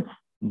because it's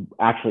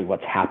actually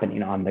what's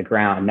happening on the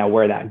ground. Now,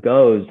 where that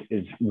goes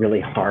is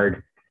really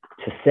hard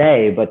to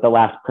say, but the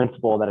last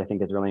principle that I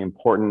think is really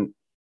important,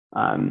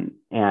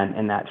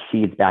 and that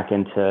feeds back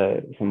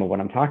into some of what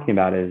I'm talking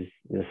about, is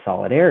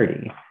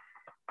solidarity.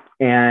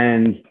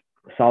 And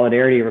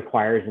solidarity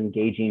requires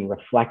engaging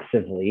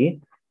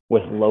reflexively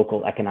with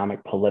local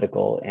economic,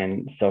 political,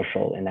 and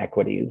social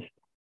inequities.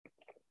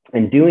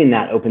 And doing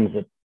that opens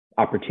the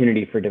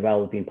opportunity for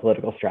developing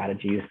political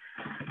strategies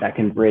that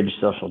can bridge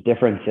social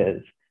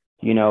differences.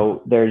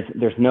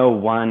 There's no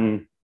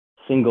one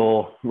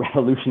single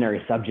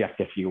revolutionary subject,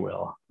 if you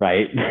will,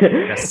 right?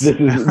 Yes. this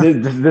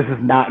is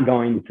not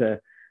going to.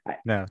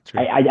 No, true.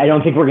 I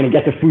don't think we're going to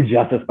get to food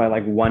justice by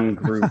like one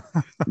group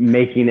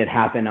making it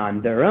happen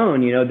on their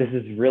own. This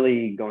is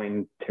really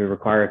going to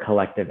require a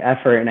collective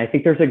effort. And I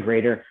think there's a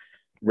greater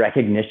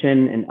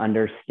recognition and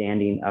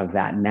understanding of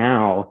that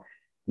now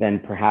than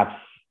perhaps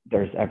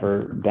there's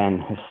ever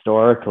been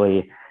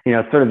historically.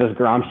 It's sort of this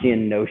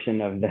Gramscian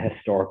notion of the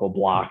historical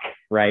block,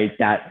 right?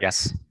 That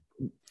yes,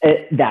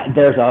 that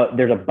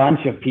there's a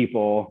bunch of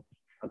people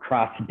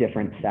across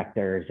different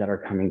sectors that are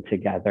coming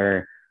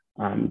together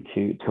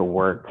to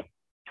work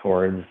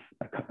towards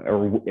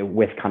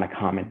with kind of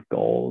common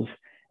goals.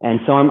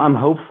 And so I'm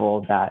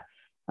hopeful that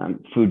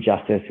food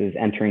justice is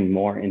entering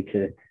more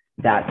into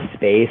that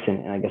space,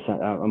 and I guess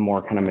a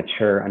more kind of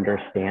mature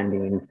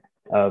understanding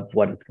of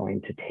what it's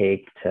going to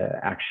take to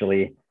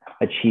actually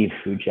achieve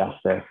food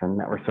justice, and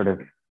that we're sort of,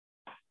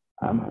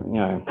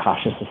 I'm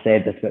cautious to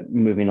say this, but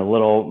moving a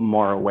little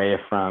more away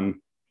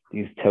from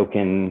these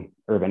token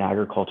urban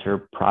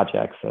agriculture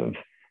projects of,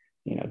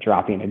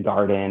 dropping a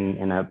garden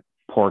in a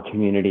poor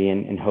community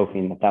and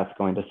hoping that that's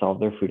going to solve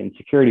their food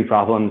insecurity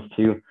problems,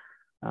 to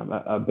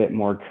a bit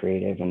more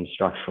creative and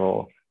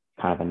structural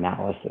kind of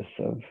analysis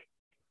of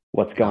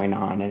what's going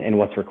on and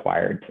what's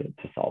required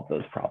to solve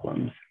those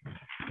problems.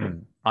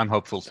 I'm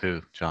hopeful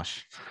too,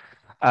 Josh.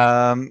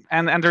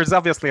 And there's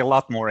obviously a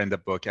lot more in the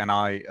book, and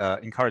I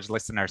encourage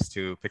listeners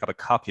to pick up a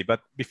copy.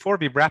 But before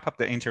we wrap up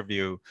the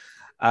interview,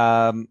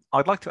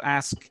 I'd like to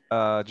ask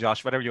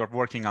Josh whether you're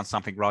working on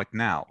something right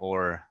now,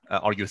 or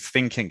are you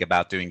thinking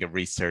about doing a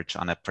research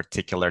on a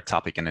particular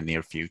topic in the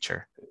near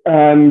future? So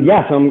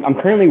I'm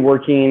currently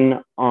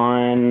working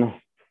on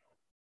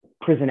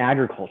prison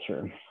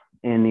agriculture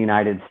in the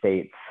United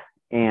States.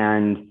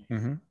 And,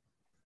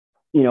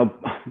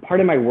 part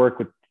of my work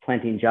with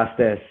Planting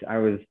Justice, I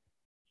was,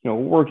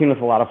 working with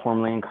a lot of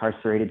formerly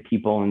incarcerated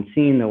people and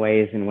seeing the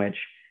ways in which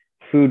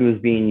food was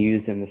being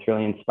used in this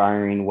really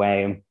inspiring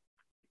way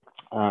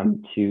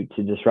to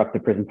disrupt the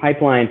prison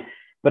pipeline.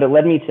 But it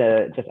led me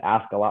to just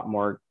ask a lot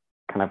more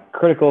kind of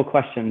critical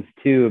questions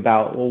too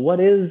about, well, what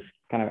is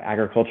kind of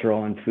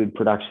agricultural and food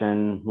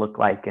production look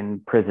like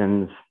in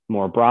prisons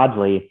more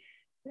broadly?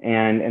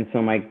 And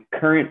so my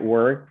current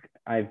work,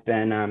 I've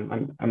been,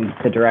 I'm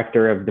the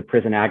director of the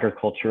Prison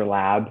Agriculture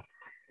Lab,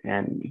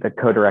 and the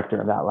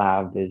co-director of that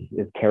lab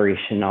is Carrie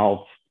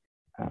Chenault,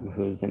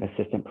 who's an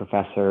assistant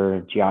professor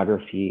of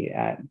geography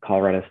at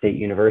Colorado State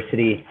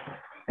University.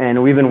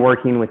 And we've been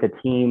working with a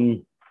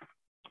team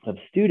of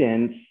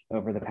students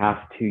over the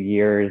past 2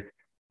 years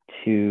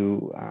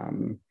to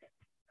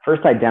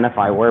first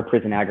identify where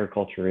prison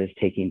agriculture is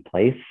taking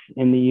place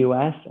in the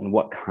US and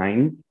what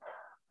kinds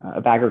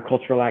of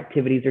agricultural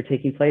activities are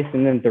taking place,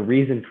 and then the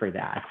reason for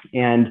that.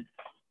 And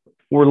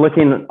we're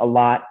looking a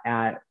lot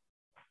at,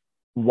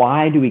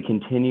 why do we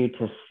continue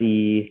to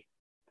see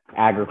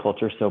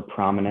agriculture so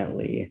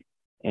prominently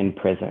in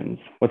prisons?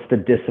 What's the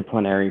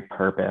disciplinary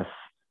purpose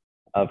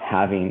of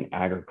having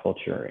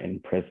agriculture in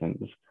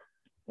prisons?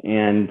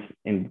 And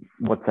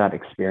what's that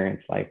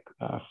experience like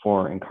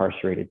for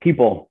incarcerated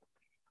people?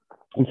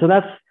 And so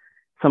that's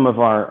some of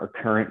our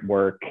current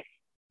work.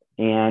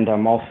 And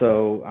I'm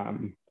also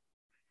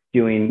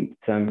doing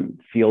some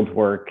field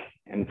work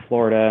in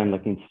Florida and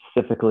looking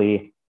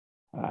specifically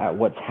at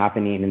what's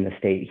happening in the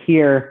state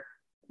here,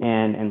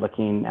 and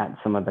looking at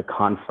some of the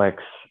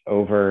conflicts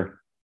over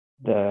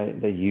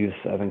the use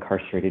of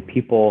incarcerated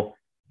people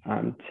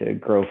to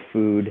grow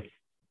food,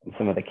 and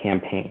some of the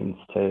campaigns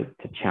to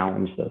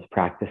challenge those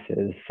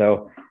practices.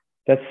 So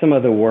that's some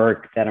of the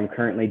work that I'm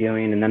currently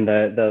doing. And then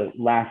the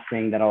last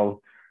thing that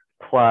I'll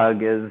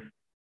plug is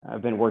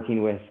I've been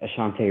working with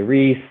Ashante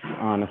Reese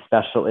on a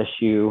special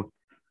issue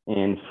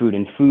in Food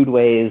and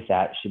Foodways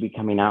that should be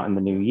coming out in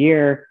the new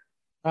year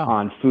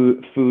on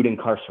food and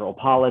carceral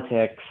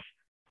politics.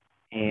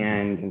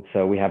 And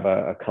so we have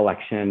a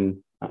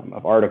collection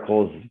of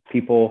articles,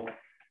 people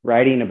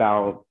writing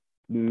about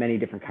many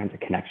different kinds of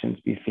connections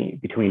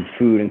between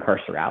food and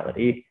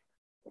carcerality.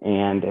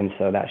 And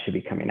so that should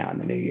be coming out in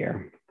the new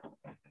year.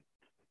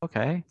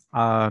 Okay,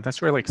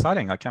 that's really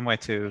exciting. I can't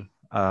wait to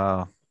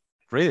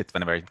read it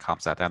whenever it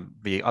comes out. And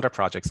the other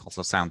projects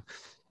also sound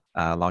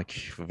like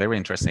very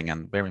interesting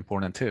and very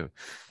important too.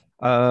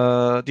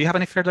 Do you have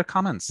any further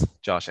comments,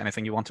 Josh?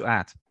 Anything you want to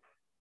add?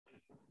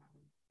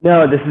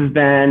 No, this has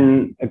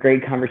been a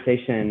great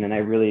conversation, and I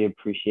really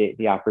appreciate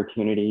the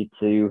opportunity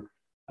to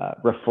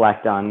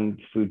reflect on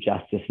food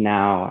justice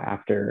now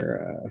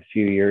after a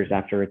few years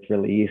after its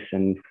release.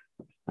 And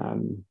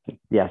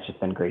yeah, it's just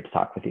been great to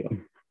talk with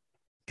you.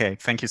 Okay,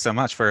 thank you so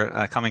much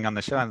for coming on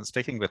the show and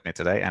speaking with me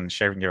today and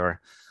sharing your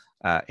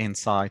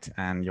insight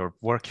and your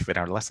work with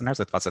our listeners.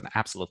 It was an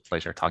absolute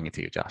pleasure talking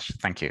to you, Josh.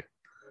 Thank you.